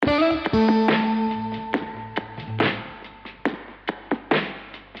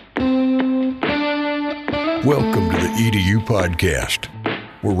Welcome to the EDU podcast,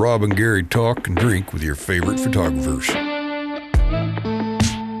 where Rob and Gary talk and drink with your favorite photographers.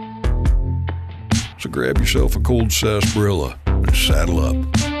 So grab yourself a cold sarsaparilla and saddle up.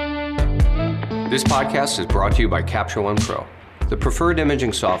 This podcast is brought to you by Capture One Pro, the preferred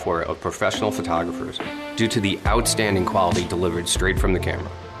imaging software of professional photographers due to the outstanding quality delivered straight from the camera.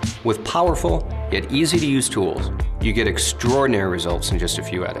 With powerful yet easy-to-use tools, you get extraordinary results in just a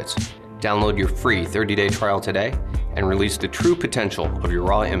few edits. Download your free 30-day trial today and release the true potential of your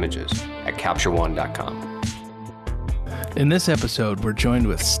raw images at CaptureOne.com. In this episode, we're joined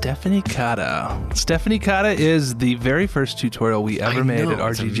with Stephanie Cotta. Stephanie Cotta is the very first tutorial we ever made at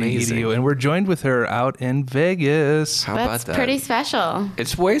RGG EDU, and we're joined with her out in Vegas. How about that? That's pretty special.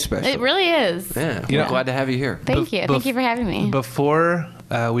 It's way special. It really is. Yeah, You know, glad to have you here. Thank you. Thank you for having me. Before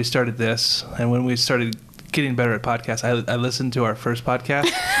we started this, and when we started getting better at podcasts, I listened to our first podcast,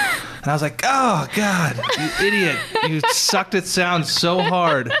 and I was like, oh, God, you idiot. You sucked at sound so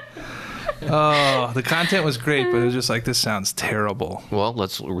hard. Oh, the content was great, but it was just like, this sounds terrible. Well,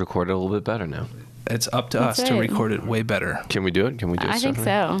 let's record it a little bit better now. It's up to us to record it way better. Can we do it? I think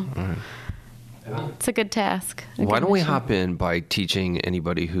so. All right. It's a good task. Why don't we hop in by teaching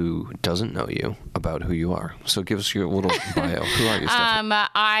anybody who doesn't know you about who you are? So give us your little bio. Who are you, Stephanie?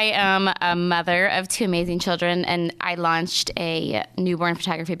 I am a mother of two amazing children, and I launched a newborn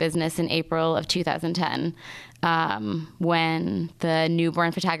photography business in April of 2010 when the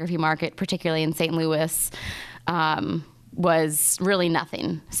newborn photography market, particularly in St. Louis, was really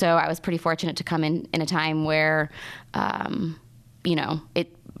nothing. So I was pretty fortunate to come in a time where,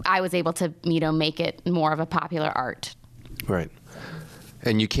 I was able to, make it more of a popular art. Right.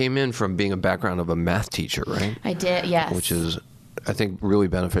 And you came in from being a background of a math teacher, right? I did, yes. Which is, I think, really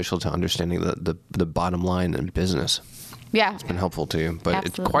beneficial to understanding the bottom line in business. Yeah. It's been helpful to you. But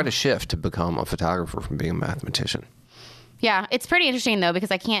Absolutely. It's quite a shift to become a photographer from being a mathematician. Yeah, it's pretty interesting though, because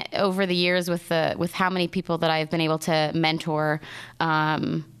I can't, over the years with how many people that I've been able to mentor,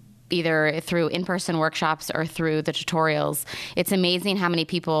 either through in-person workshops or through the tutorials, it's amazing how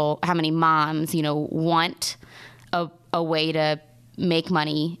many moms, want a way to make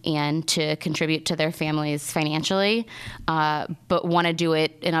money and to contribute to their families financially, but want to do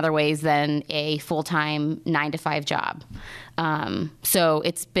it in other ways than a full-time 9-to-5 job. So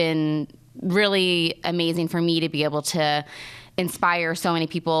it's been really amazing for me to be able to inspire so many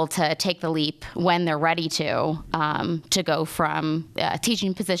people to take the leap when they're ready to go from a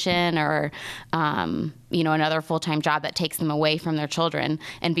teaching position or, another full-time job that takes them away from their children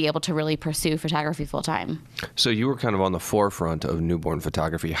and be able to really pursue photography full-time. So you were kind of on the forefront of newborn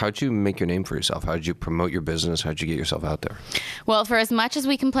photography. How'd you make your name for yourself? How'd you promote your business? How'd you get yourself out there? Well, for as much as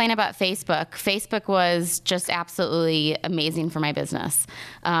we complain about Facebook was just absolutely amazing for my business.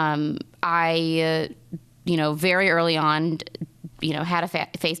 I very early on, had a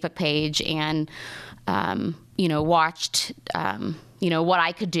Facebook page and, watched, what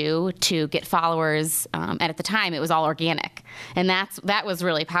I could do to get followers. And at the time, it was all organic. And that was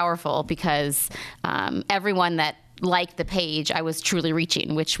really powerful because everyone that liked the page, I was truly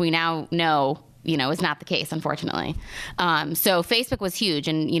reaching, which we now know is not the case, unfortunately. So Facebook was huge.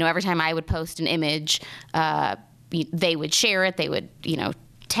 And, every time I would post an image, they would share it. They would,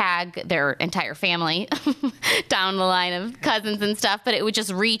 tag their entire family down the line of cousins and stuff, but it would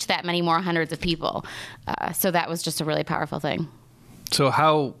just reach that many more hundreds of people. So that was just a really powerful thing. So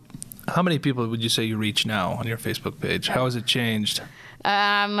how many people would you say you reach now on your Facebook page? How has it changed?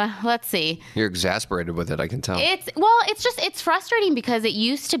 Let's see. You're exasperated with it, I can tell. It's frustrating because it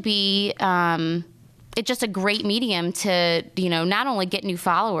used to be it's just a great medium to, not only get new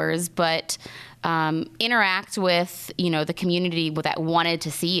followers, but interact with, the community that wanted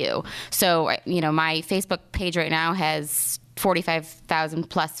to see you. So, my Facebook page right now has 45,000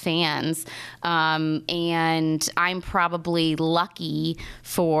 plus fans. And I'm probably lucky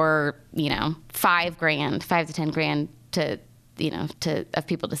for, $5 to $10 grand of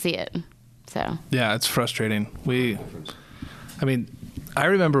people to see it. So. Yeah, it's frustrating. I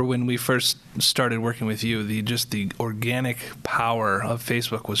remember when we first started working with you, the organic power of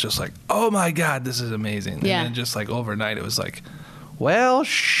Facebook was just like, oh my God, this is amazing. Yeah. And then just like overnight, it was like, well,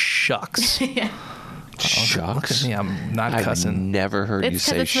 shucks. Yeah. Shucks? Look at me, I'm not cussing. I've never heard you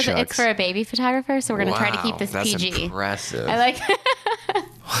say shucks. It's for a baby photographer, so we're going to try to keep this that's PG. That's impressive. I like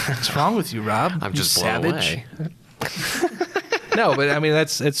What's wrong with you, Rob? I'm you just blown savage. away. No, but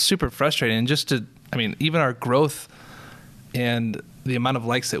it's super frustrating. And even our growth and the amount of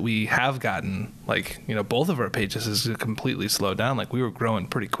likes that we have gotten, both of our pages has completely slowed down. We were growing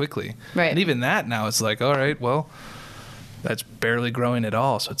pretty quickly. Right. And even that now, it's like, all right, well, that's barely growing at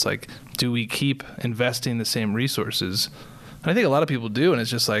all. So it's like, do we keep investing the same resources? And I think a lot of people do, and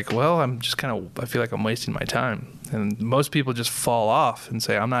it's just like, well, I feel like I'm wasting my time. And most people just fall off and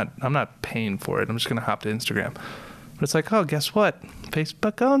say, I'm not paying for it. I'm just going to hop to Instagram. But it's like, oh, guess what?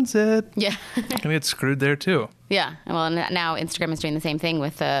 Facebook owns it. Yeah. And we get screwed there too. Yeah. Well, now Instagram is doing the same thing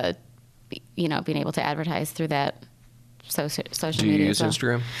with, being able to advertise through that social media. Do you use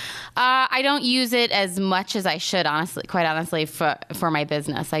Instagram? I don't use it as much as I should, quite honestly, for my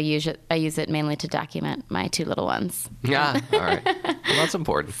business. I use it mainly to document my 2 little ones. Yeah. All right. Well, that's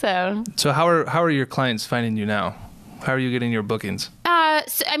important. So how are your clients finding you now? How are you getting your bookings?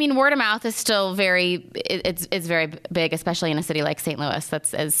 Word of mouth is still it's very big, especially in a city like St. Louis.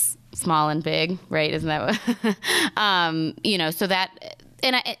 That's as small and big, right? Isn't that what, so that.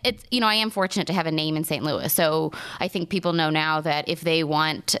 And I am fortunate to have a name in St. Louis. So I think people know now that if they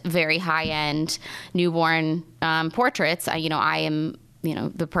want very high-end newborn portraits, I am,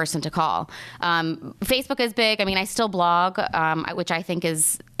 the person to call. Facebook is big. I still blog, which I think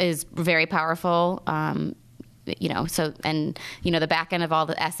is very powerful. The back end of all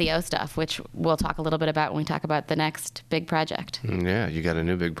the SEO stuff, which we'll talk a little bit about when we talk about the next big project. Yeah, you got a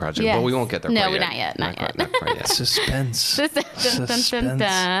new big project. Yes. Well, we won't get there. No, not yet. Not yet. Not quite yet. Suspense. Suspense.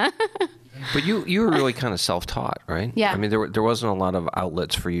 But you were really kind of self-taught, right? Yeah. There wasn't a lot of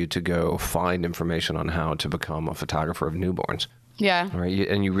outlets for you to go find information on how to become a photographer of newborns. Yeah. Right.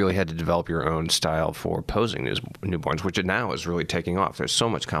 And you really had to develop your own style for posing newborns, which now is really taking off. There's so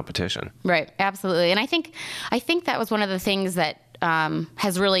much competition. Right. Absolutely. And I think that was one of the things that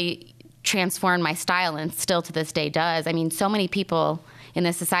has really transformed my style, and still to this day does. So many people in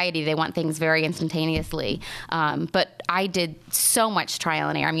this society, they want things very instantaneously. But I did so much trial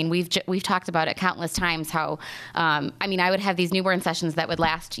and error. We've talked about it countless times how, I would have these newborn sessions that would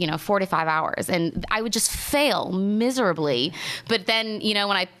last, 4 to 5 hours, and I would just fail miserably. But then,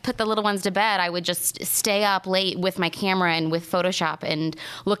 when I put the little ones to bed, I would just stay up late with my camera and with Photoshop and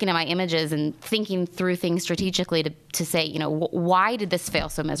looking at my images and thinking through things strategically to say, why did this fail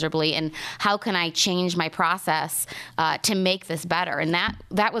so miserably, and how can I change my process to make this better? And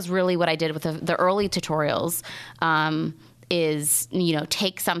that was really what I did with the early tutorials, is,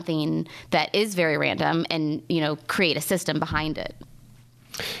 take something that is very random and, create a system behind it.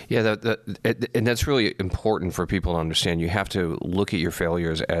 Yeah, and that's really important for people to understand. You have to look at your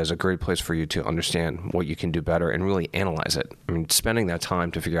failures as a great place for you to understand what you can do better and really analyze it. Spending that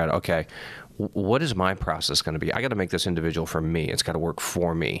time to figure out, okay, what is my process going to be? I got to make this individual for me. It's got to work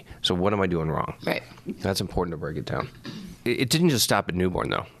for me. So what am I doing wrong? Right. That's important to break it down. It didn't just stop at newborn,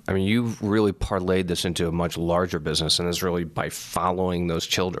 though. You've really parlayed this into a much larger business, and it's really by following those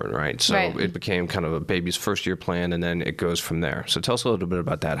children, right? So It became kind of a baby's first-year plan, and then it goes from there. So tell us a little bit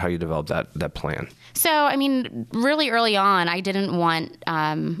about that, how you developed that plan. So, really early on, I didn't want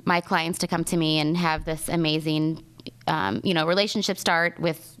my clients to come to me and have this amazing, relationship start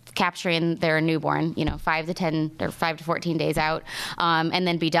with capturing their newborn, 5 to 10 or 5 to 14 days out, and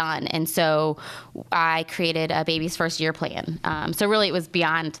then be done. And so I created a baby's first year plan. So really it was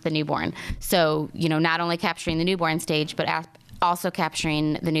beyond the newborn. So, not only capturing the newborn stage, but also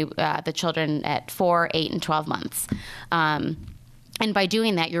capturing the children at 4, 8, and 12 months. And by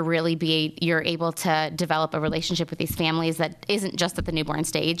doing that, you're able to develop a relationship with these families that isn't just at the newborn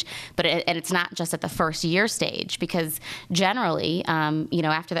stage, and it's not just at the first year stage, because generally,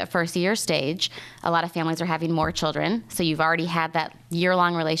 after that first year stage, a lot of families are having more children. So you've already had that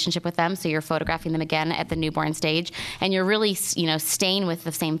year-long relationship with them. So you're photographing them again at the newborn stage, and you're really, staying with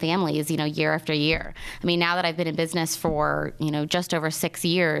the same families, year after year. Now that I've been in business for, just over 6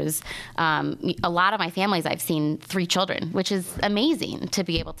 years, a lot of my families, I've seen 3 children, which is amazing to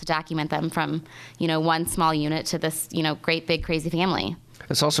be able to document them from, one small unit to this, great, big, crazy family.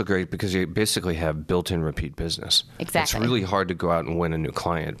 It's also great because you basically have built-in repeat business. Exactly. It's really hard to go out and win a new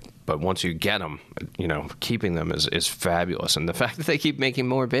client, but once you get them, keeping them is fabulous. And the fact that they keep making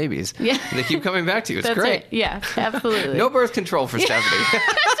more babies, and they keep coming back to you, it's That's great. Right. Yeah, absolutely. No birth control for Stephanie.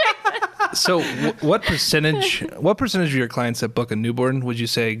 So what percentage of your clients that book a newborn would you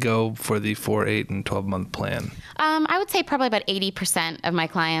say go for the 4, 8, and 12-month plan? I would say probably about 80% of my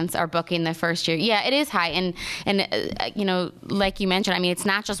clients are booking the first year. Yeah, it is high. And like you mentioned, it's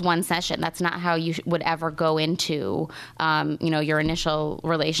not just one session. That's not how you would ever go into, your initial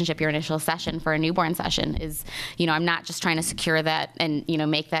relationship, your initial session for a newborn session is, I'm not just trying to secure that and,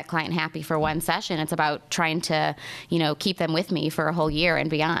 make that client happy for one session. It's about trying to, keep them with me for a whole year and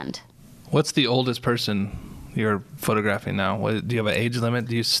beyond. What's the oldest person you're photographing now? Do you have an age limit?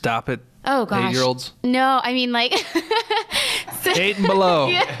 Do you stop at 8-year-olds? No, 8 and below.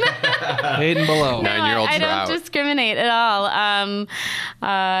 8 and below. 9-year-olds I are don't out. discriminate at all.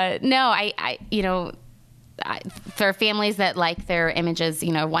 No, I for families that like their images,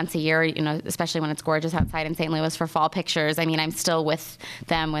 once a year, especially when it's gorgeous outside in St. Louis for fall pictures. I mean, I'm still with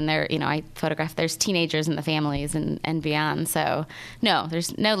them when they're, I photograph, there's teenagers in the families and beyond. So no,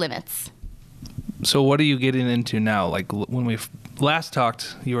 there's no limits. So what are you getting into now? Like when we last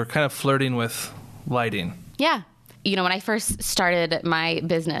talked, you were kind of flirting with lighting. Yeah. When I first started my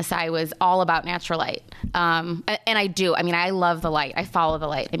business, I was all about natural light. And I do. I mean, I love the light. I follow the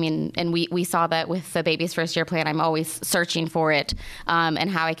light. I mean, and we saw that with the Baby's First Year Plan. I'm always searching for it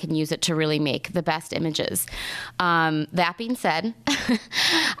and how I can use it to really make the best images. That being said,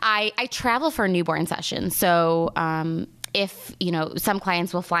 I travel for newborn sessions. So if, some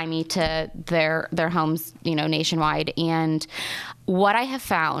clients will fly me to their homes, nationwide. And what I have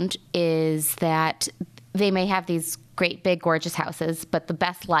found is that they may have these great, big, gorgeous houses, but the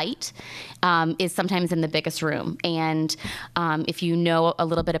best light is sometimes in the biggest room. And if you know a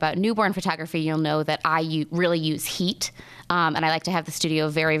little bit about newborn photography, you'll know that I really use heat. And I like to have the studio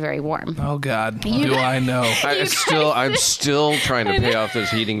very, very warm. Oh, God. Do I know? I'm still trying to pay off those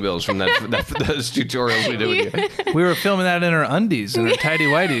heating bills from those tutorials we did with you. We were filming that in our undies, in our tidy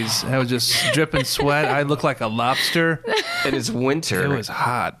whities. I was just dripping sweat. I looked like a lobster. And it's winter. It was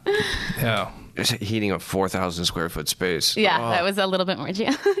hot. Yeah. It's heating a 4,000 square foot space. Yeah, that was a little bit more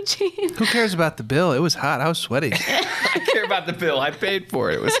challenging. Who cares about the bill? It was hot. I was sweaty. I care about the bill. I paid for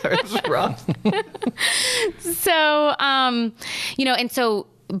it. It was rough. So,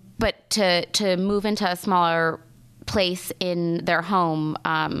 but to move into a smaller place in their home,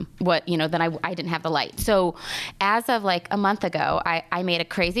 then I didn't have the light. So as of like a month ago, I made a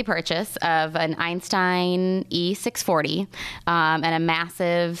crazy purchase of an Einstein E640 and a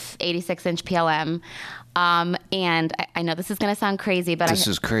massive 86-inch PLM. And I know this is going to sound crazy, but this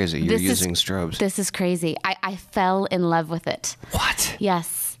is crazy. You're using strobes. This is crazy. I fell in love with it. What?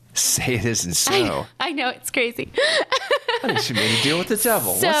 Yes. Say it isn't so. I know, it's crazy. I should maybe deal with the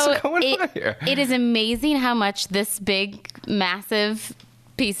devil. So what's going on here? It is amazing how much this big, massive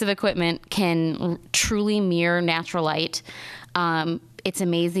piece of equipment can truly mirror natural light. It's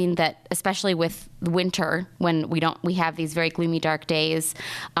amazing that, especially with winter, when we have these very gloomy, dark days,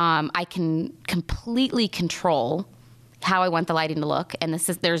 I can completely control how I want the lighting to look, and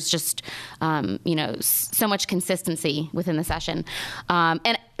there's just so much consistency within the session.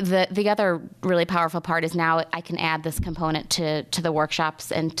 And the other really powerful part is now I can add this component to the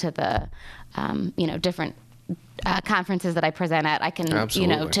workshops and to the different conferences that I present at. I can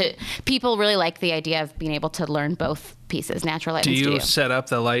people really like the idea of being able to learn both pieces, natural light and studio. Do you set up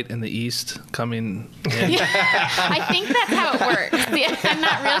the light in the east coming in? I think that's how it works. I'm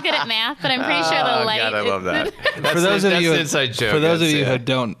not real good at math, but I'm pretty sure the light. God, I love that. For those of you, inside joke. For those of you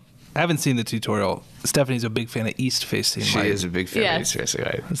who haven't seen the tutorial, Stephanie's a big fan of east-facing light. She is a big fan of east-facing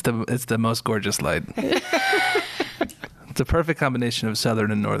light. It's the most gorgeous light. It's a perfect combination of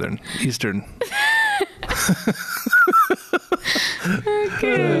southern and northern, eastern.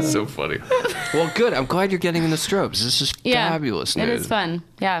 Okay. That's so funny. Well, good. I'm glad you're getting in the strobes. This is fabulous news. It is fun.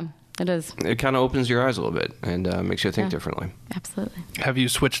 Yeah, it is. It kind of opens your eyes a little bit and makes you think differently. Absolutely. Have you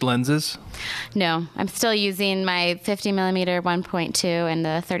switched lenses? No, I'm still using my 50 millimeter 1.2 and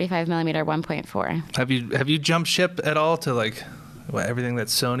the 35 millimeter 1.4. Have you jumped ship at all to like everything that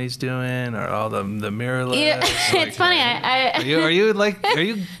Sony's doing, or all the mirrorless? It's funny. Are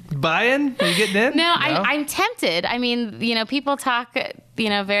you buying? Are you getting in? No, I'm tempted. I mean, people talk,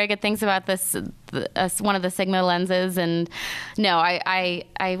 very good things about this, one of the Sigma lenses, and no,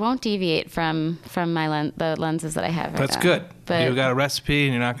 I won't deviate from the lenses that I have. That's good. But you got a recipe,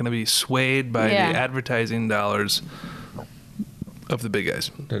 and you're not going to be swayed by the advertising dollars of the big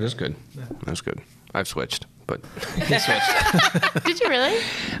guys. That is good. That's good. I've switched. But Did you really?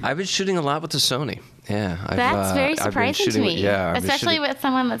 I've been shooting a lot with the Sony. Yeah, that's very surprising to me. Especially with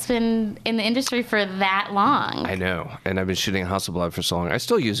someone that's been in the industry for that long. I know, and I've been shooting House of Blood for so long. I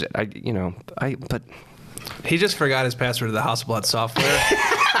still use it. But he just forgot his password to the House of Blood software.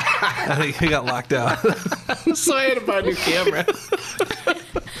 I think he got locked out. So I had to buy a new camera.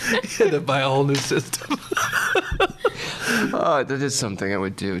 He had to buy a whole new system. Oh, that is something I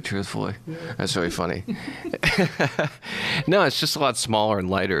would do, truthfully. That's really funny. No, it's just a lot smaller and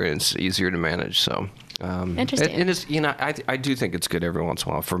lighter, and it's easier to manage. So interesting. And it's, I do think it's good every once in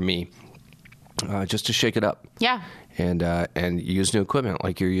a while for me, just to shake it up. Yeah. And use new equipment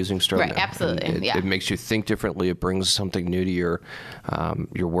like you're using strobe. Right, absolutely. It makes you think differently. It brings something new to your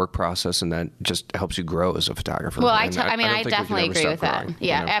work process, and that just helps you grow as a photographer. Well, I definitely agree with that.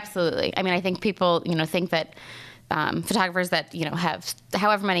 Yeah, absolutely. I mean, I think people, think that photographers that, have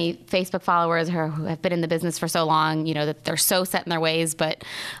however many Facebook followers or who have been in the business for so long, that they're so set in their ways. But,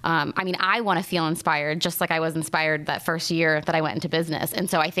 I want to feel inspired, just like I was inspired that first year that I went into business. And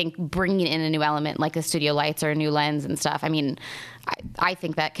so I think bringing in a new element like the studio lights or a new lens and stuff, I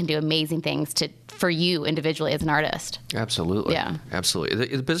think that can do amazing things for you individually as an artist. Absolutely. Yeah.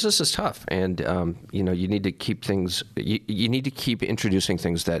 Absolutely. The business is tough, and you need to keep things. You need to keep introducing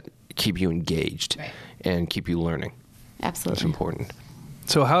things that keep you engaged and keep you learning. Absolutely. That's important.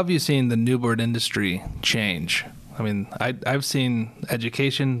 So how have you seen the newborn industry change? I've seen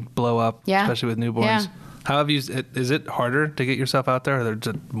education blow up, especially with newborns. Yeah. How have you? Is it harder to get yourself out there? Are there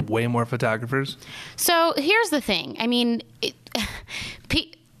just way more photographers? So here's the thing.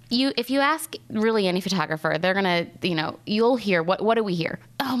 If you ask really any photographer, they're gonna, you'll hear what do we hear?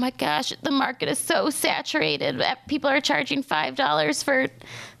 Oh my gosh, the market is so saturated. People are charging $5 for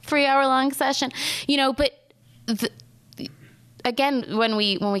 3-hour-long session. But again, when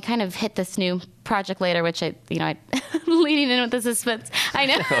we kind of hit this new project later, which I leading in with the suspense. I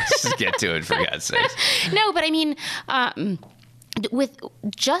know. Let's just get to it, for God's sakes. No, but with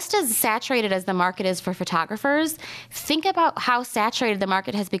just as saturated as the market is for photographers, think about how saturated the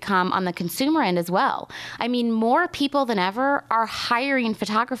market has become on the consumer end as well. More people than ever are hiring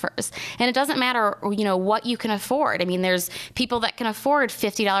photographers, and it doesn't matter, what you can afford. There's people that can afford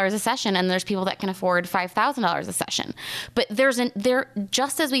 $50 a session, and there's people that can afford $5,000 a session. But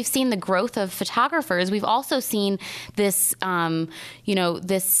just as we've seen the growth of photographers, we've also seen this,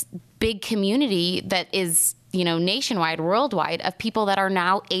 this big community that is, nationwide, worldwide, of people that are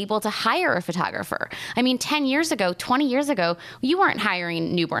now able to hire a photographer. 10 years ago, 20 years ago, you weren't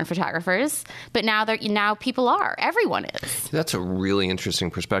hiring newborn photographers, but now people are. Everyone is. That's a really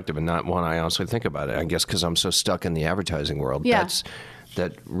interesting perspective, and not one I honestly think about it. I guess because I'm so stuck in the advertising world. Yeah.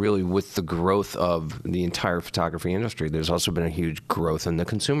 That really, with the growth of the entire photography industry, there's also been a huge growth in the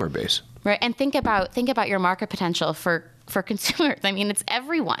consumer base. Right, and think about your market potential for consumers. It's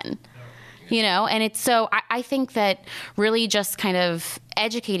everyone. And it's so I think that really just kind of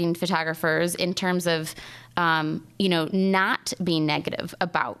educating photographers in terms of, not being negative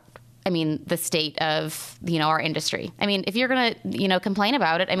about, the state of, our industry. If you're going to, complain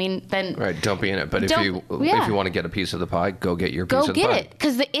about it, then. Right, don't be in it. But if you want to get a piece of the pie, go get your piece of the pie. Go get it,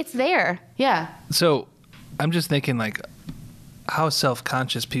 because it's there. Yeah. So I'm just thinking, how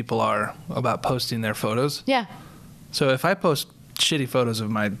self-conscious people are about posting their photos. Yeah. So if I post shitty photos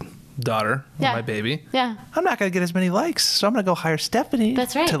of my daughter or my baby, I'm not going to get as many likes, so I'm going to go hire Stephanie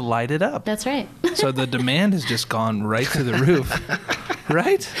to light it up. That's right. So the demand has just gone right to the roof.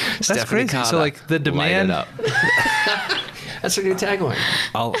 Right? That's Stephanie crazy. Cotta, So the demand, light it up. That's a new tagline.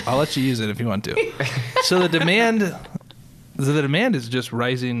 I'll let you use it if you want to. So the demand is just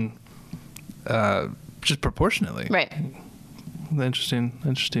rising just proportionately. Right.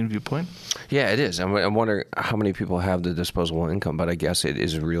 Interesting viewpoint. Yeah, it is. I'm wondering how many people have the disposable income, but I guess it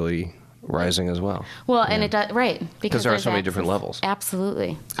is really rising as well. Well, and it does, right. Because there are so many different levels.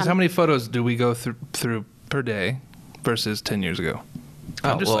 Absolutely. How many photos do we go through per day versus 10 years ago?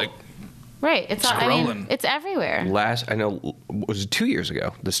 I'm just right. It's scrolling. It's everywhere. I know, was it 2 years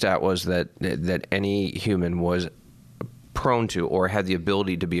ago? The stat was that any human was prone to or had the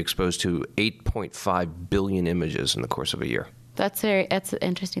ability to be exposed to 8.5 billion images in the course of a year. That's an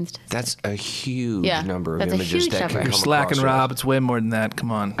interesting statistic. That's a huge number of images huge that number. can You're come slacking, across Rob. It's way more than that.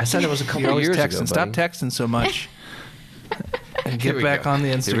 Come on. I said it was a couple You're always years texting. ago. Stop buddy. texting so much. And get back on the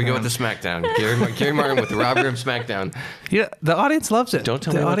Instagram. Here we go with the SmackDown. Gary Martin with the Rob Grimm SmackDown. Yeah, the audience loves it. Don't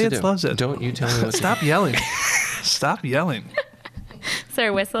tell me what to do. The audience loves it. Don't you tell me what to do. Stop yelling. Stop yelling. Is there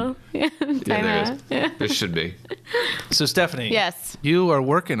a whistle? Yeah, there is. Yeah. There should be. So, Stephanie. Yes. You are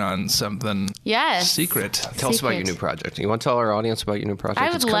working on something secret. Tell us about your new project. You want to tell our audience about your new project? I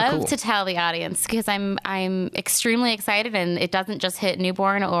would love to tell the audience because I'm extremely excited, and it doesn't just hit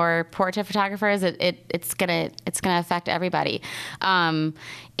newborn or portrait photographers. It's gonna affect everybody.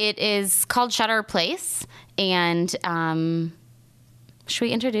 It is called Shutter Place, and should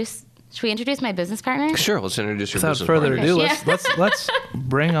we introduce my business partner? Sure, let's introduce your business partner. Without further ado, let's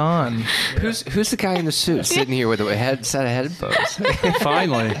bring on. Who's the guy in the suit sitting here with a set of headphones?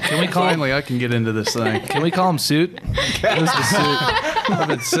 Finally, Finally, I can get into this thing. Can we call him Suit? Who's the suit? I've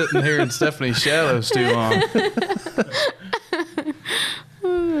been sitting here in Stephanie's shadows too long.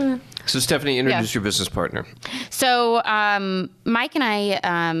 So, Stephanie, introduce your business partner. So, Mike and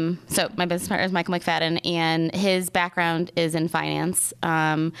I, so my business partner is Michael McFadden, and his background is in finance.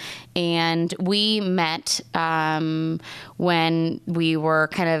 And we met when we were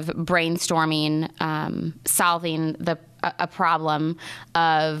kind of brainstorming, solving a problem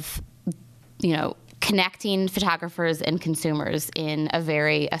of, connecting photographers and consumers in a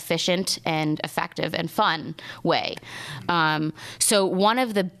very efficient and effective and fun way. So one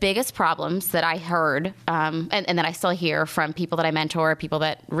of the biggest problems that I heard, and that I still hear from people that I mentor, people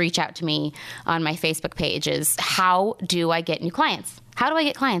that reach out to me on my Facebook page, is how do I get new clients? How do I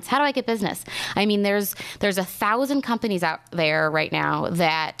get clients? How do I get business? I mean, there's 1,000 companies out there right now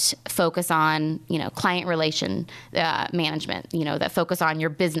that focus on, client relation management, that focus on your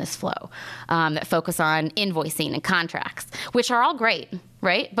business flow, that focus on invoicing and contracts, which are all great,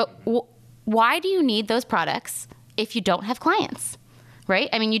 right? But why do you need those products if you don't have clients? Right?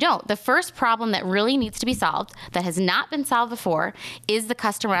 I mean, you don't. The first problem that really needs to be solved, that has not been solved before, is the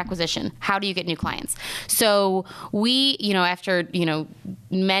customer acquisition. How do you get new clients? So we, after,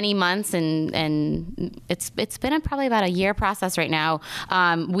 many months and it's been probably about a year process right now,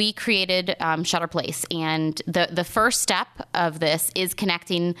 we created Shutter Place. And the first step of this is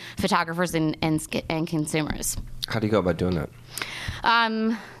connecting photographers and consumers. How do you go about doing that?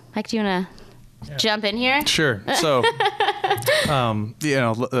 Mike, do you want to jump in here? Sure. So, a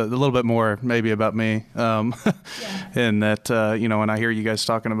little bit more maybe about me, in that, when I hear you guys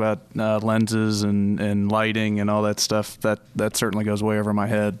talking about lenses and lighting and all that stuff, that certainly goes way over my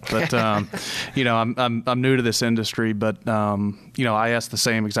head. But, I'm new to this industry, but, I asked the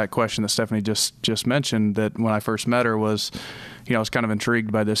same exact question that Stephanie just mentioned, that when I first met her was, I was kind of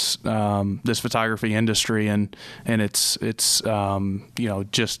intrigued by this photography industry, and it's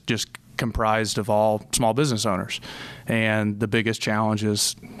just comprised of all small business owners, and the biggest challenge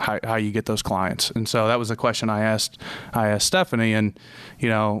is how you get those clients. And so that was the question I asked Stephanie, and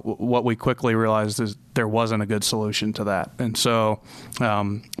what we quickly realized is there wasn't a good solution to that. And so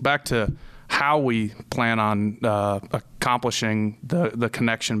back to how we plan on accomplishing the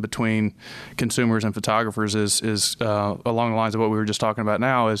connection between consumers and photographers is along the lines of what we were just talking about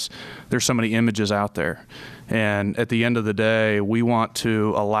now. Is there's so many images out there, and at the end of the day, we want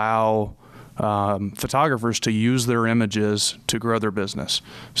to allow photographers to use their images to grow their business.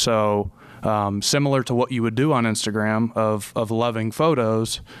 So similar to what you would do on Instagram of loving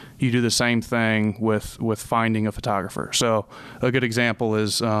photos, you do the same thing with finding a photographer. So a good example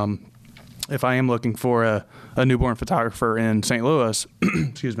is if I am looking for a newborn photographer in St. Louis,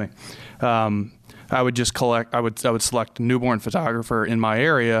 excuse me, I would just I would select a newborn photographer in my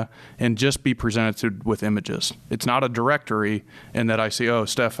area and just be presented with images. It's not a directory in that I see,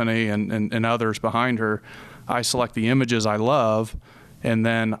 Stephanie and others behind her. I select the images I love, and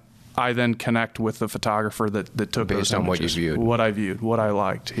then I connect with the photographer that took those based on what you viewed, what I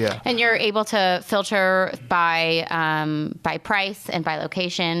liked. Yeah. And you're able to filter by price and by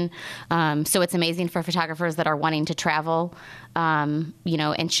location. So it's amazing for photographers that are wanting to travel, and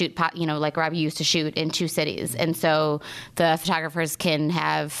shoot, like Robbie used to shoot in 2 cities. And so the photographers can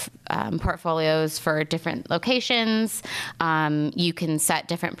have portfolios for different locations. You can set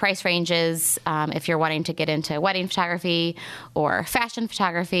different price ranges if you're wanting to get into wedding photography or fashion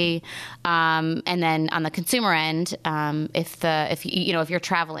photography. And then on the consumer end, if you're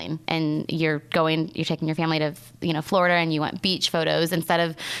traveling and you're taking your family to Florida and you want beach photos, instead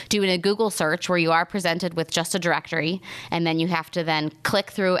of doing a Google search where you are presented with just a directory, and then you have to then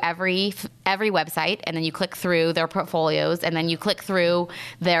click through every website, and then you click through their portfolios, and then you click through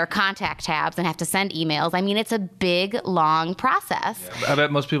their contact tabs and have to send emails. I mean, it's a big, long process. Yeah, I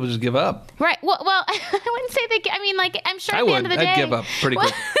bet most people just give up. Right. Well, I wouldn't say they. I mean, I'm sure at the end of the day, I'd give up pretty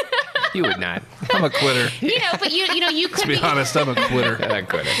quick. You would not. I'm a quitter. But you could Let's be honest, I'm a quitter. I'm a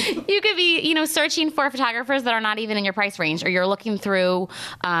quitter. You could be, searching for photographers that are not even in your price range, or you're looking through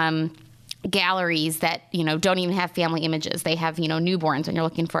galleries that don't even have family images. They have newborns, and you're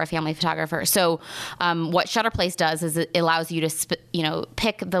looking for a family photographer. So what Shutter Place does is it allows you to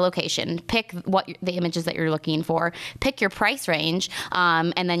pick the location, pick the images that you're looking for, pick your price range,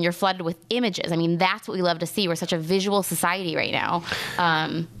 and then you're flooded with images. I mean, that's what we love to see. We're such a visual society right now.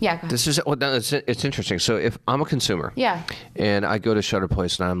 It's interesting. So if I'm a consumer, and I go to Shutter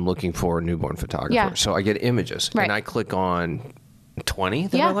Place and I'm looking for a newborn photographer, so I get images, and I click on 20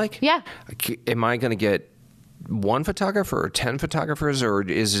 that I like? Yeah. Am I going to get one photographer or 10 photographers, or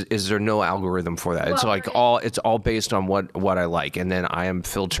is there no algorithm for that? It's all based on what I like, and then I am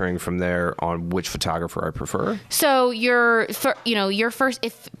filtering from there on which photographer I prefer. So your first,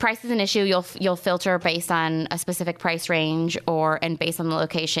 if price is an issue, you'll filter based on a specific price range and based on the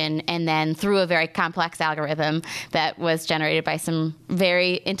location, and then through a very complex algorithm that was generated by some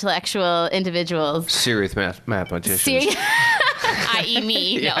very intellectual individuals. Serious mathematicians. I.e.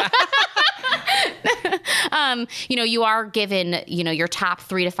 me. No. You are given, your top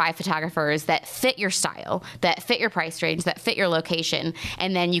 3 to 5 photographers that fit your style, that fit your price range, that fit your location,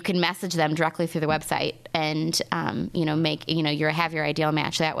 and then you can message them directly through the website and, have your ideal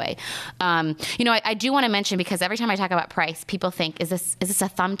match that way. I do want to mention, because every time I talk about price, people think, is this a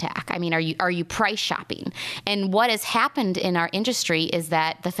thumbtack? I mean, are you price shopping? And what has happened in our industry is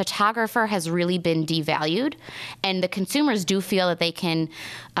that the photographer has really been devalued, and the consumers do feel that they can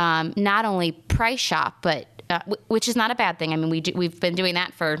not only price shop, but which is not a bad thing. I mean, we've been doing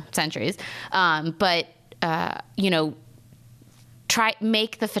that for centuries, but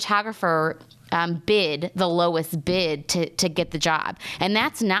make the photographer bid the lowest bid to get the job. And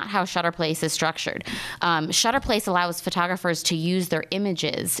that's not how Shutterplace is structured. Shutterplace allows photographers to use their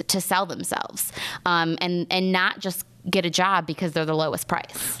images to sell themselves, and not just get a job because they're the lowest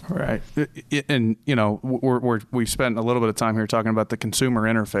price. Right. And, we've spent a little bit of time here talking about the consumer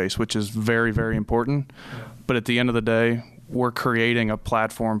interface, which is very, very important. But at the end of the day, we're creating a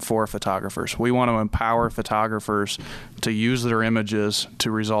platform for photographers. We want to empower photographers to use their images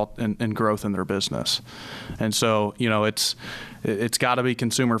to result in growth in their business. And so, it's got to be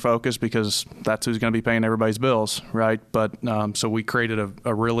consumer focused, because that's who's going to be paying everybody's bills, right? But so we created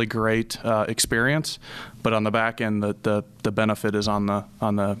a really great experience, but on the back end, the benefit is on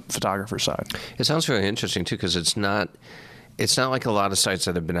the photographer side. It sounds really interesting too, because it's not like a lot of sites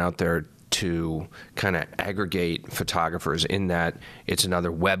that have been out there to kind of aggregate photographers, in that it's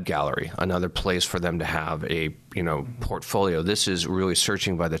another web gallery, another place for them to have a portfolio. This is really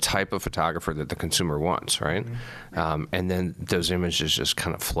searching by the type of photographer that the consumer wants, right? Mm-hmm. And then those images just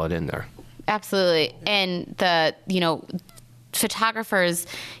kind of flood in there. Absolutely. And photographers,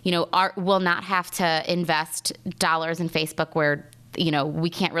 will not have to invest dollars in Facebook, where we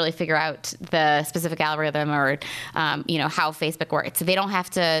can't really figure out the specific algorithm or, how Facebook works. So they don't have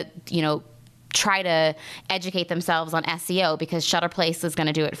to, try to educate themselves on SEO, because Shutterplace is going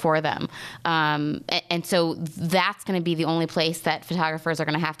to do it for them. And so that's going to be the only place that photographers are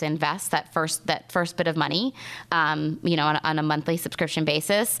going to have to invest that first bit of money, on a monthly subscription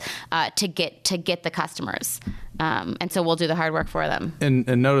basis, to get the customers. And so we'll do the hard work for them.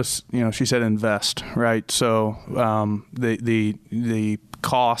 And notice, she said invest, right? So the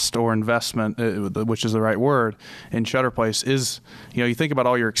cost or investment, which is the right word, in Shutterplace is, you think about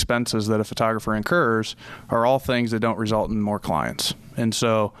all your expenses that a photographer incurs are all things that don't result in more clients. And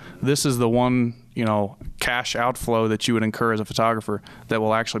so this is the one, cash outflow that you would incur as a photographer that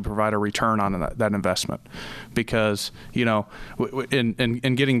will actually provide a return on that investment. Because,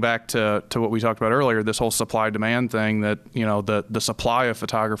 in getting back to what we talked about earlier, this whole supply demand thing, that, the supply of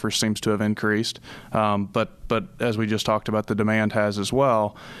photographers seems to have increased. But as we just talked about, the demand has as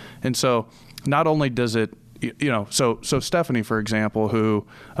well. And so not only does it, so Stephanie, for example, who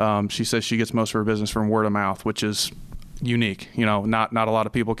she says she gets most of her business from word of mouth, which is unique. Not a lot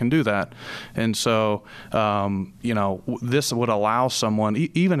of people can do that. And so, this would allow someone,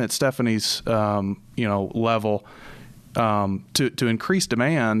 even at Stephanie's, level, to increase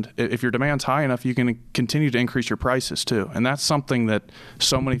demand. If your demand's high enough, you can continue to increase your prices too. And that's something that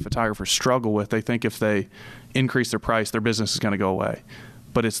so many photographers struggle with. They think if they increase their price, their business is going to go away.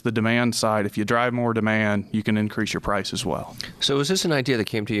 But it's the demand side. If you drive more demand, you can increase your price as well. So was this an idea that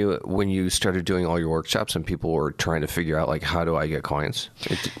came to you when you started doing all your workshops and people were trying to figure out, how do I get clients?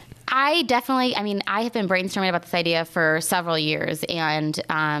 I have been brainstorming about this idea for several years. And,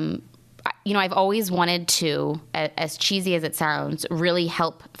 I've always wanted to, as cheesy as it sounds, really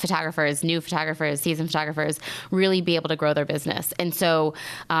help photographers, new photographers, seasoned photographers, really be able to grow their business. And so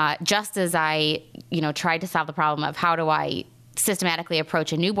just as I, tried to solve the problem of how do I systematically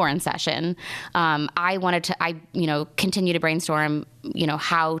approach a newborn session, I continue to brainstorm,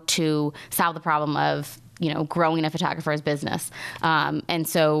 how to solve the problem of, growing a photographer's business. And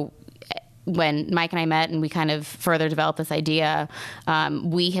so when Mike and I met and we kind of further developed this idea,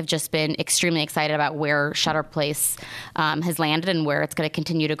 we have just been extremely excited about where Shutterplace has landed and where it's going to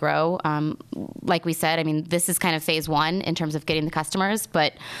continue to grow. Like we said, this is kind of phase one in terms of getting the customers,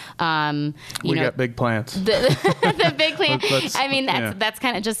 but we got big plans. The big plan. That's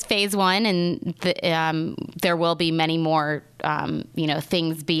kind of just phase one, and there will be many more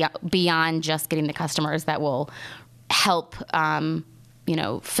things beyond just getting the customers that will help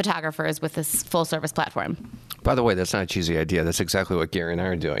photographers with this full service platform. By the way, that's not a cheesy idea. That's exactly what Gary and I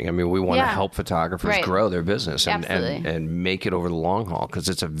are doing. We want to help photographers grow their business and make it over the long haul, because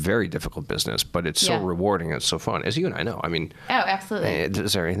it's a very difficult business, but it's so rewarding and it's so fun. As you and I know. Oh, absolutely.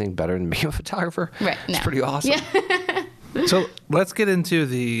 Is there anything better than being a photographer? Right. It's pretty awesome. Yeah. So let's get into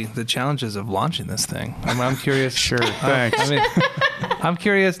the challenges of launching this thing. I'm curious. Sure. Thanks. I'm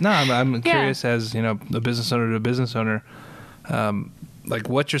curious. No, I'm curious as, you know, a business owner to a business owner. Like,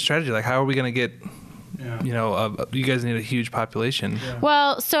 what's your strategy? Like, how are we going to get, you know, you guys need a huge population. Yeah.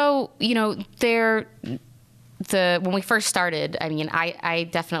 Well, so, you know, when we first started, I mean, I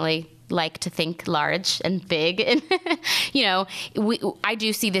definitely like to think large and big, and you know, I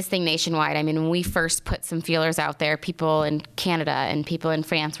do see this thing nationwide. I mean, when we first put some feelers out there, people in Canada and people in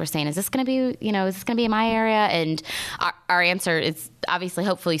France were saying, is this going to be in my area? And our answer is obviously,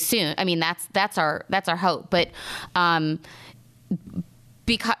 hopefully soon. I mean, that's our hope. But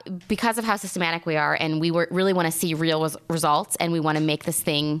because of how systematic we are, and we really want to see real results, and we want to make this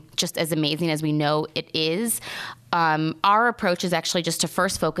thing just as amazing as we know it is, our approach is actually just to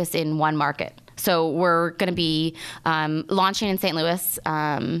first focus in one market. So we're going to be launching in St. Louis.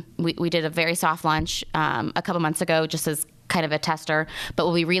 We did a very soft launch a couple months ago, just as kind of a tester, but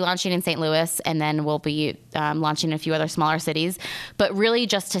we'll be relaunching in St. Louis, and then we'll be launching in a few other smaller cities. But really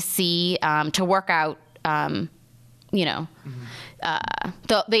just to see, to work out, you know,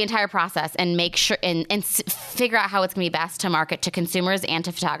 the entire process, and make sure and figure out how it's going to be best to market to consumers and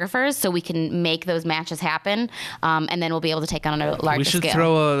to photographers, so we can make those matches happen, and then we'll be able to take on a larger scale. We should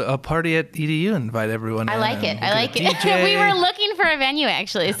throw a party at EDU and invite everyone. I like it. DJ. We were looking for a venue,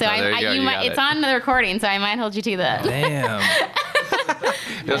 actually, so it's on the recording, so I might hold you to that. Damn.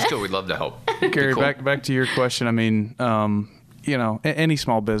 That's good. We'd love to help. Gary, Cool. back to your question. I mean, you know, any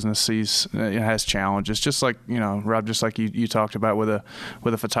small business has challenges, just like, you know, Rob, just like you talked about with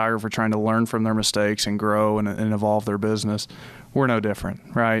a photographer trying to learn from their mistakes and grow and evolve their business. We're no different,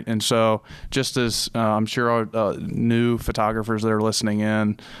 right? And so just as I'm sure our new photographers that are listening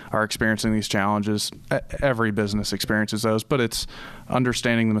in are experiencing these challenges, every business experiences those, but it's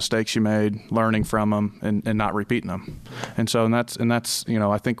understanding the mistakes you made, learning from them, and not repeating them. And so that's you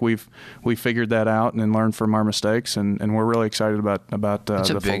know, I think we figured that out and then learned from our mistakes, and we're really excited about it's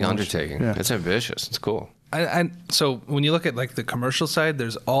a the big full undertaking. Yeah. It's ambitious. It's cool. So when you look at like the commercial side,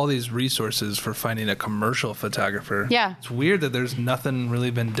 there's all these resources for finding a commercial photographer. Yeah. It's weird that there's nothing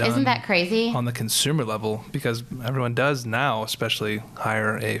really been done. Isn't that crazy? On the consumer level, because everyone does now, especially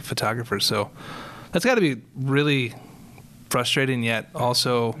hire a photographer. So that's got to be really frustrating, yet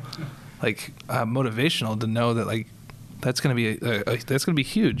also like motivational to know that like that's going to be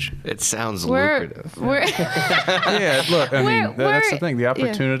huge. It sounds lucrative. Yeah, look, I mean, that's the thing. The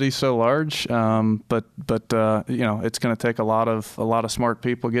opportunity's so large, but you know, it's going to take a lot of smart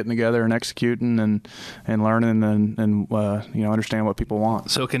people getting together and executing and learning and you know, understand what people want.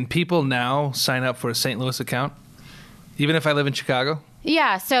 So can people now sign up for a St. Louis account, even if I live in Chicago?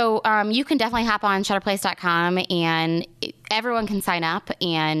 Yeah, so you can definitely hop on shutterplace.com, and everyone can sign up,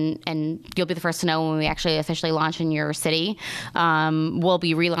 and you'll be the first to know when we actually officially launch in your city. We'll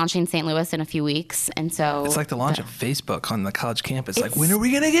be relaunching St. Louis in a few weeks, and so it's like the launch of Facebook on the college campus. Like, when are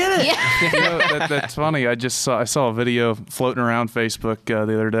we gonna get it? Yeah. You know, that's funny. I saw a video floating around Facebook the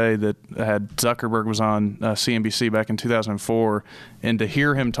other day that had Zuckerberg was on CNBC back in 2004, and to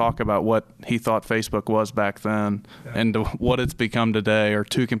hear him talk about what he thought Facebook was back then and to what it's become today are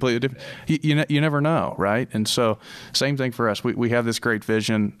two completely different. You never know, right? And so same thing for us. We have this great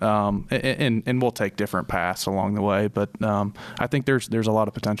vision, and we'll take different paths along the way, but I think there's a lot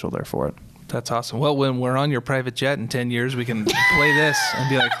of potential there for it. That's awesome. Well, when we're on your private jet in 10 years, we can play this and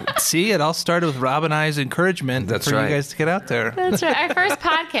be like, see, it all started with Rob and I's encouragement for you guys to get out there. That's right. Our first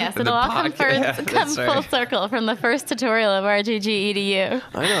podcast. It'll all come full circle from the first tutorial of RGG EDU.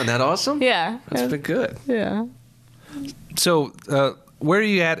 I know. Isn't that awesome? Yeah. That's been good. Yeah. So, where are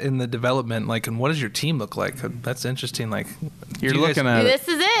you at in the development? Like, and what does your team look like? That's interesting. Like, you're looking at this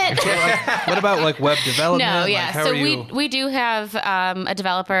is it. What about like web development? No, yeah. Like, how so are you... we do have a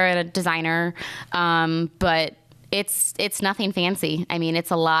developer and a designer, but it's nothing fancy. I mean, it's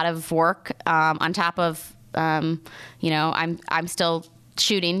a lot of work on top of you know, I'm still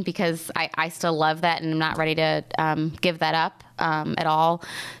shooting because I still love that, and I'm not ready to give that up at all.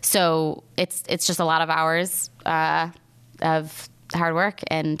 So it's just a lot of hours of hard work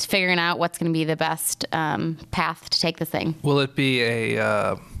and figuring out what's going to be the best path to take this thing. Will it be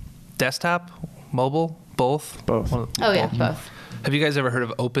a desktop, mobile, both? Both. Yeah, both. Have you guys ever heard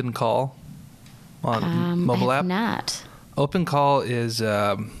of Open Call on mobile I app? have not. Open Call is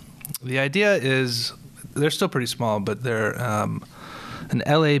the idea is they're still pretty small, but they're an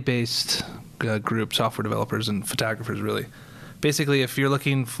LA-based group, software developers and photographers, really. Basically, if you're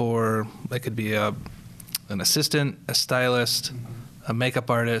looking for, it could be an assistant, a stylist, a makeup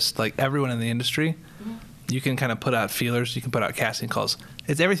artist, like everyone in the industry, you can kind of put out feelers, you can put out casting calls.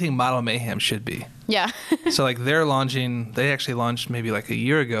 It's everything Model Mayhem should be. Yeah. So like they actually launched maybe like a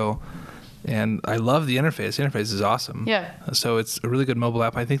year ago, And I love the interface. The interface is awesome. Yeah. So it's a really good mobile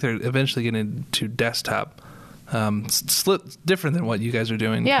app. I think they're eventually getting into desktop. Different than what you guys are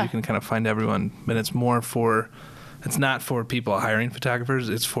doing. Yeah. You can kind of find everyone, but it's not for people hiring photographers.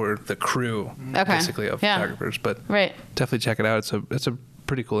 It's for the crew, basically, of photographers. But definitely check it out. It's a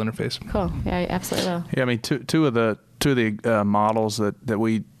pretty cool interface. Cool. Yeah, I absolutely will. Yeah, I mean, two of the models that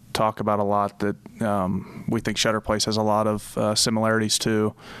we talk about a lot that we think Shutterplace has a lot of similarities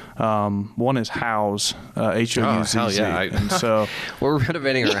to. One is House, H-O-U-Z-Z. Oh, hell yeah. And so we're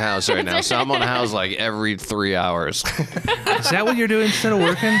renovating our house right now, so I'm on House like every 3 hours. Is that what you're doing instead of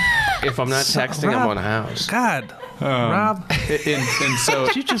working? If I'm not texting, Rob, I'm on House. God. Rob. and so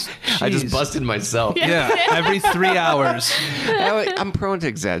I just busted myself. Yeah, every 3 hours. I'm prone to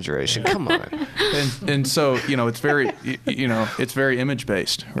exaggeration. Come on. And so it's very it's very image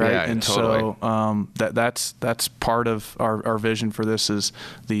based, right? Yeah, and totally. So that's part of our vision for this is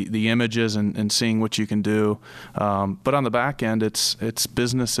the images and seeing what you can do. But on the back end, it's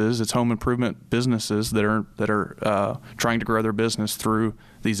businesses, it's home improvement businesses that are trying to grow their business through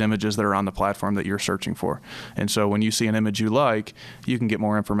these images that are on the platform that you're searching for. And so when you see an image you like, you can get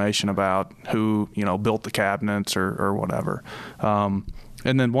more information about who built the cabinets or whatever.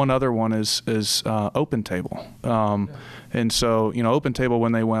 And then one other one is OpenTable. And so OpenTable,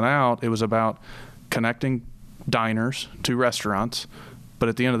 when they went out, it was about connecting diners to restaurants. But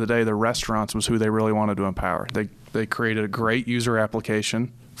at the end of the day, the restaurants was who they really wanted to empower. They created a great user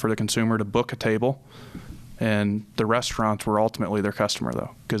application for the consumer to book a table. And the restaurants were ultimately their customer,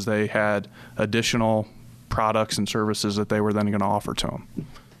 though, because they had additional products and services that they were then going to offer to them.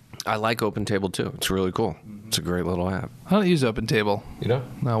 I like OpenTable, too. It's really cool. It's a great little app. I don't use OpenTable. You know?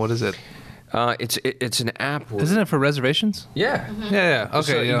 No, what is it? It's an app. Isn't it for reservations? Yeah. Mm-hmm. Yeah.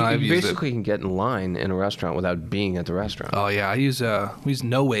 Okay. So I've you used basically can get in line in a restaurant without being at the restaurant. Oh yeah, we use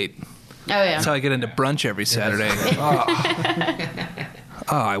No Wait. Oh yeah. That's how I get into brunch every Saturday.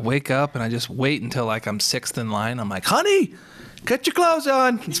 I wake up and I just wait until like I'm sixth in line. I'm like, honey, get your clothes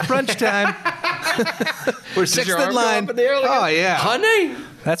on. It's brunch time. We're sixth in line. Oh yeah, honey.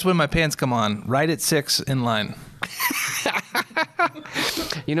 That's when my pants come on. Right at 6 in line.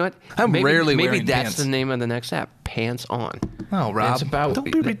 You know what? I'm rarely maybe wearing that's pants. the name of the next app. Pants on. Oh, Rob, It's about, don't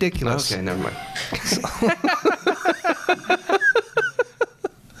be ridiculous. Okay, never mind.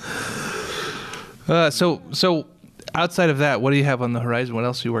 So outside of that, what do you have on the horizon? What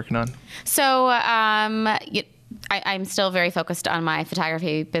else are you working on? So I'm still very focused on my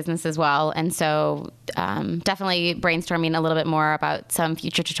photography business as well. And so definitely brainstorming a little bit more about some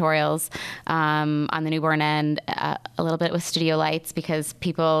future tutorials on the newborn end, a little bit with studio lights because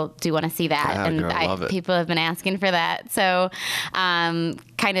people do want to see that. Yeah, and girl, love it. People have been asking for that. So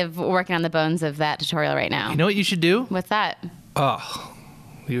kind of working on the bones of that tutorial right now. You know what you should do? What's that? Oh,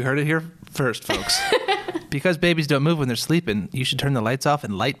 you heard it here first, folks. Because babies don't move when they're sleeping, you should turn the lights off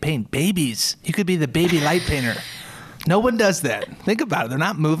and light paint babies. You could be the baby light painter. No one does that. Think about it. They're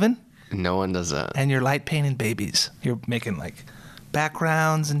not moving. No one does that. And you're light painting babies. You're making like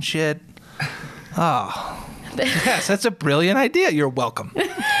backgrounds and shit. Oh. Yes, that's a brilliant idea. You're welcome.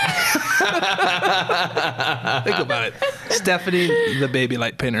 Think about it. Stephanie, the baby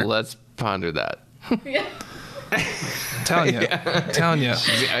light painter. Let's ponder that. Telling you.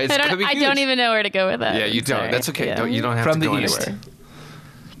 I don't even know where to go with that. Yeah, you don't. Sorry. That's okay. Yeah. You don't have From to the go east. anywhere.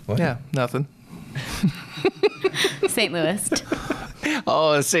 What? Yeah, nothing. St. Louis.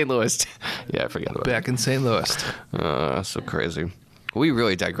 Oh, St. Louis. Yeah, I forgot about Back in St. Louis. that. So crazy. We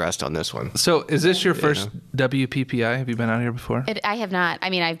really digressed on this one. So is this your first WPPI? Have you been out here before? I have not. I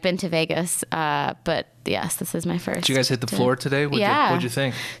mean, I've been to Vegas, but yes, this is my first. Did you guys hit the floor today? What'd you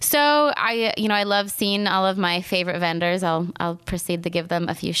think? So I love seeing all of my favorite vendors. I'll proceed to give them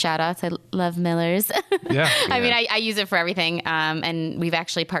a few shout outs. I love Miller's. Yeah. I mean, I use it for everything. And we've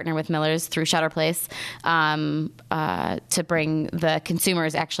actually partnered with Miller's through Shutterplace to bring the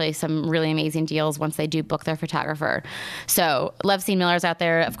consumers actually some really amazing deals once they do book their photographer. So love seeing Miller's out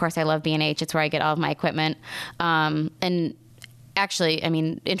there. Of course, I love B&H. It's where I get all of my equipment. And actually, I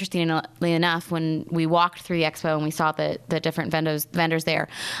mean, interestingly enough, when we walked through the expo and we saw the different vendors there,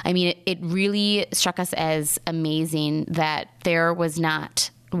 I mean, it really struck us as amazing that there was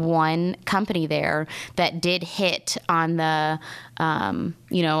not one company there that did hit on the,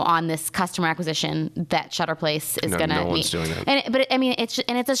 on this customer acquisition that Shutterplace is going to no one's doing that. But I mean, it's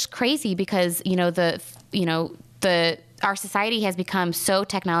just crazy because our society has become so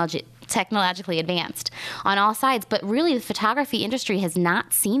technologically advanced on all sides, but really the photography industry has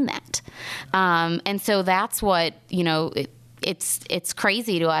not seen that. And so that's what, it's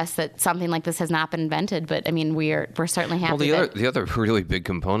crazy to us that something like this has not been invented, but I mean, we're certainly happy. Well, the other really big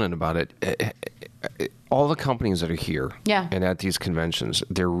component about it, all the companies that are here and at these conventions,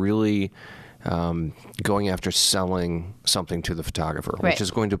 they're really going after selling something to the photographer, which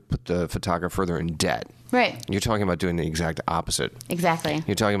is going to put the photographer further in debt. Right. You're talking about doing the exact opposite. Exactly.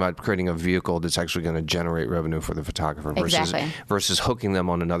 You're talking about creating a vehicle that's actually going to generate revenue for the photographer versus hooking them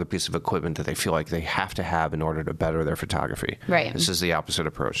on another piece of equipment that they feel like they have to have in order to better their photography. Right. This is the opposite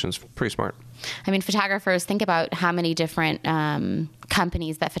approach, and it's pretty smart. I mean, photographers, think about how many different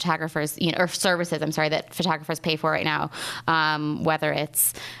companies that photographers, or services, that photographers pay for right now, whether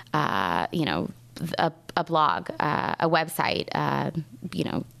it's, a blog, a website,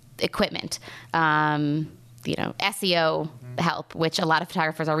 equipment, SEO help, which a lot of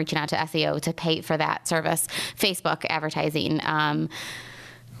photographers are reaching out to SEO to pay for that service, Facebook advertising, CRM,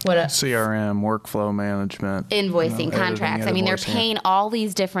 workflow management, invoicing, contracts. I mean, they're paying all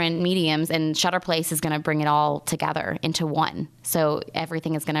these different mediums, and Shutterplace is going to bring it all together into one. So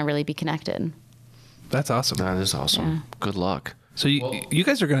everything is going to really be connected. That's awesome. That is awesome. Yeah. Good luck. So you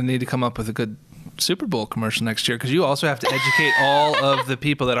guys are going to need to come up with a good Super Bowl commercial next year, because you also have to educate all of the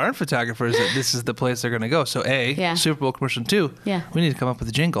people that aren't photographers that this is the place they're going to go. So Super Bowl commercial, 2, we need to come up with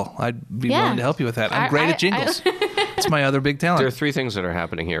a jingle. I'd be willing to help you with that. I'm great at jingles. It's my other big talent. There are 3 things that are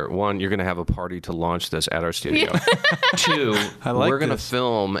happening here. 1, you're going to have a party to launch this at our studio. 2, we're going to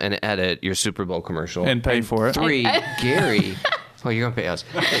film and edit your Super Bowl commercial. And pay for it. 3, Gary... Oh, you're going to pay us.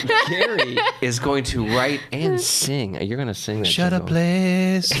 Gary is going to write and sing. You're going to sing that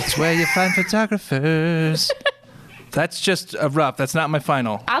Shutterplace, it's where you find photographers. That's just a rough. That's not my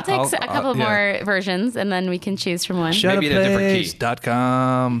final. I'll take a couple more versions, and then we can choose from one. Maybe in a different key.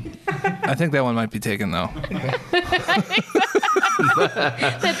 Shutterplace.com. I think that one might be taken, though.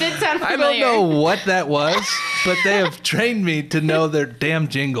 That did sound familiar. I don't know what that was, but they have trained me to know their damn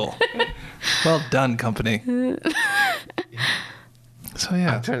jingle. Well done, company. So,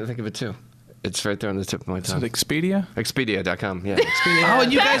 I'm trying to think of it, too. It's right there on the tip of my tongue. Is it Expedia? Expedia.com, yeah. Expedia. Oh,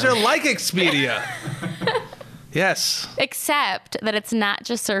 and you guys are like Expedia. Yes. Except that it's not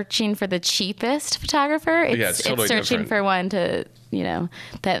just searching for the cheapest photographer. It's totally searching different. for one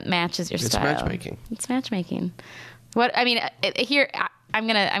that matches your style. It's matchmaking. What I mean, here I'm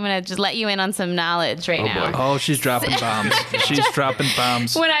gonna just let you in on some knowledge right now. Oh, she's dropping bombs. She's dropping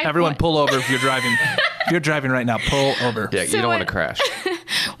bombs. Everyone, pull over if you're driving. If you're driving right now, pull over. Yeah, you don't want to crash.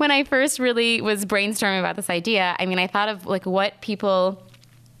 When I first really was brainstorming about this idea, I mean, I thought of like what people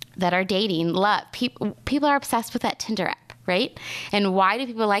that are dating love. People are obsessed with that Tinder app. Right? And why do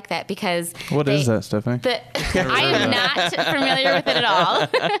people like that? Because what is that, Stephanie? I am not familiar with it at all,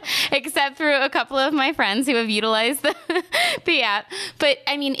 except through a couple of my friends who have utilized the app. But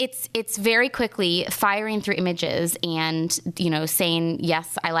I mean, it's very quickly firing through images and saying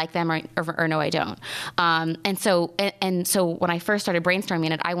yes, I like them, or no, I don't. And so when I first started brainstorming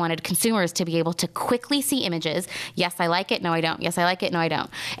it, I wanted consumers to be able to quickly see images. Yes, I like it. No, I don't. Yes, I like it. No, I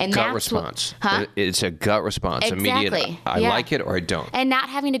don't. And gut response. It's a gut response. Exactly. Immediate. I like it or I don't. And not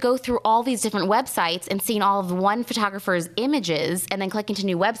having to go through all these different websites and seeing all of one photographer's images and then clicking to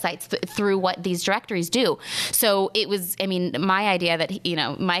new websites through what these directories do. So it was, I mean, my idea that,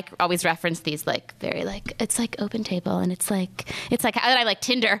 Mike always referenced these it's like Open Table, and it's like I like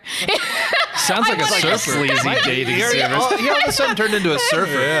Tinder. Sounds like a surfer. Sleazy dating service. He all of a sudden turned into a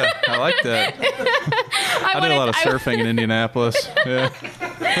surfer. Yeah, I like that. I did a lot of surfing in Indianapolis. Yeah.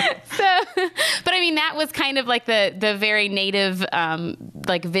 But I mean, that was kind of like the very native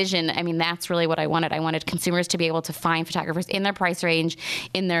vision. I mean, that's really what I wanted. I wanted consumers to be able to find photographers in their price range,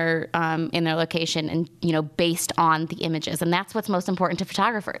 in their location, and based on the images. And that's what's most important to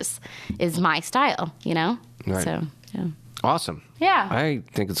photographers is my style. Right. So yeah. Awesome. Yeah. I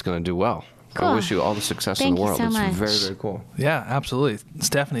think it's going to do well. Cool. I wish you all the success in the world. Thank you so It's much. very, very cool. Yeah, absolutely.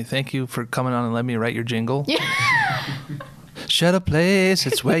 Stephanie, thank you for coming on and letting me write your jingle. Yeah. Shutterplace,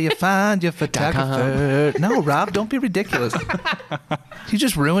 it's where you find your photographer. No, Rob, don't be ridiculous. You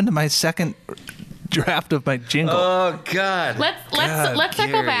just ruined my second draft of my jingle. Oh, God. Let's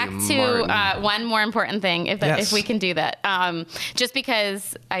circle back to one more important thing, if we can do that. Just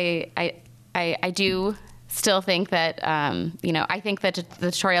because I do still think that I think that the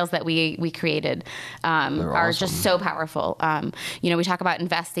tutorials that we created are awesome. just so powerful. We talk about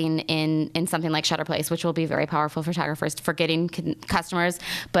investing in something like Shutterplace, which will be very powerful for photographers for getting customers.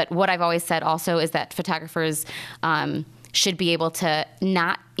 But what I've always said also is that photographers should be able to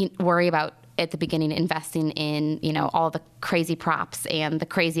not worry about at the beginning investing in all the crazy props and the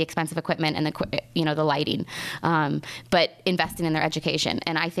crazy expensive equipment and the lighting, but investing in their education.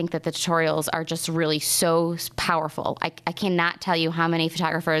 And I think that the tutorials are just really so powerful. I cannot tell you how many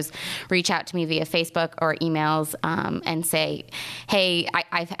photographers reach out to me via Facebook or emails and say, hey,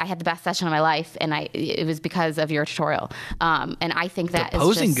 I had the best session of my life, and it was because of your tutorial. And I think that the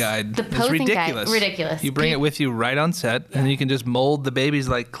posing guide is ridiculous. Ridiculous. You bring it with you right on set, and you can just mold the babies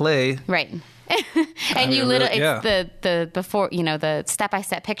like clay. Right. And it's the before, the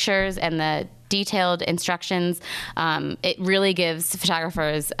step-by-step pictures and the detailed instructions. It really gives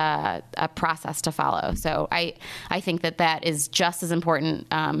photographers a process to follow. So I think that is just as important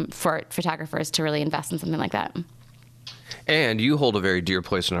for photographers to really invest in something like that. And you hold a very dear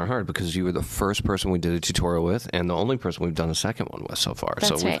place in our heart because you were the first person we did a tutorial with and the only person we've done a second one with so far.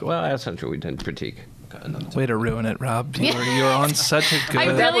 That's right. Well, that's not true. We didn't critique. Way to ruin it, Rob. You were on such a good...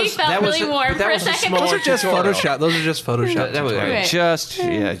 I really felt really warm for a second. Those are just Photoshop. That was Right. just.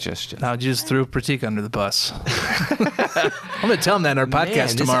 Now, you just threw Pratik under the bus. I'm going to tell him that in our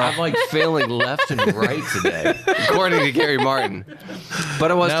podcast tomorrow. I'm like failing left and right today, according to Gary Martin.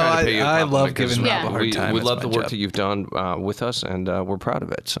 But I was trying to pay you a compliment. I love giving Rob a hard time. We It's love my the work job. that you've done with us, and we're proud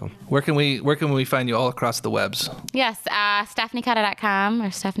of it. So, Where can we find you all across the webs? Yes, StephanieCotta.com or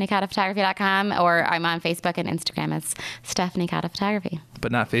StephanieCottaPhotography.com, or I'm on Facebook and Instagram as Stephanie Cotta Photography.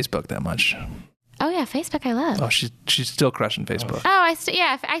 But not Facebook that much. Oh yeah, Facebook I love. Oh, she's still crushing Facebook. Oh, I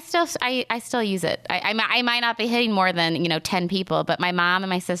still use it. I might not be hitting more than 10 people, but my mom and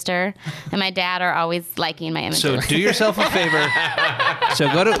my sister and my dad are always liking my images. So do yourself a favor.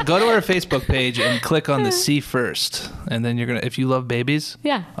 So go to our Facebook page and click on the See First, and then you're gonna, if you love babies,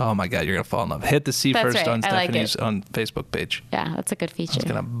 Yeah. Oh my God, you're gonna fall in love. Hit the See That's First right. on I like Stephanie's it. on Facebook page. Yeah, that's a good feature. It's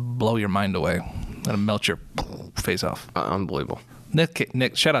gonna blow your mind away. Gonna melt your face off. unbelievable. Nick,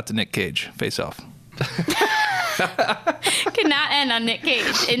 shout out to Nick Cage. Face off. Cannot end on Nick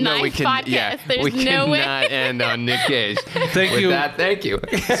Cage in my podcast. Yeah, There's we no way. cannot end on Nick Cage. Thank you. Thank you.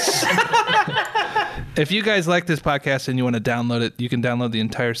 If you guys like this podcast and you want to download it, you can download the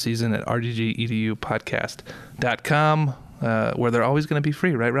entire season at rggedupodcast.com, where they're always going to be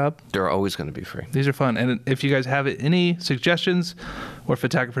free, right, Rob? They're always going to be free. These are fun. And if you guys have any suggestions or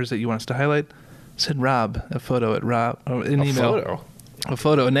photographers that you want us to highlight, send Rob a photo at Rob or an email. A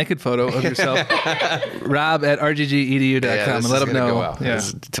naked photo of yourself. Rob at rggedu.com and let him know. Go out. Yeah. This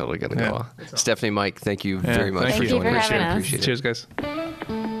is totally going to go out. Stephanie, Mike, thank you very much Thank for you. joining us. Thank you for having us. Appreciate it. Cheers, guys.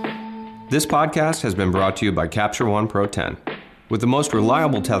 This podcast has been brought to you by Capture One Pro 10. With the most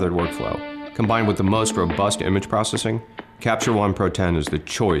reliable tethered workflow, combined with the most robust image processing, Capture One Pro 10 is the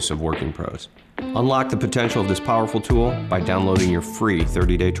choice of working pros. Unlock the potential of this powerful tool by downloading your free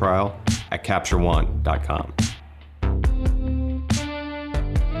 30-day trial at CaptureOne.com.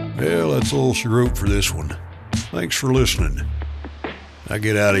 Well, that's all she wrote for this one. Thanks for listening. I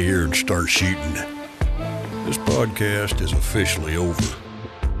get out of here and start shooting. This podcast is officially over.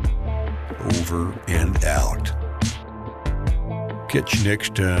 Over and out. Catch you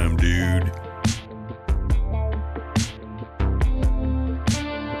next time, dude.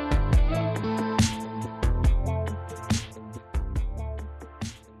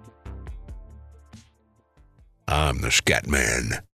 I'm the Scat Man.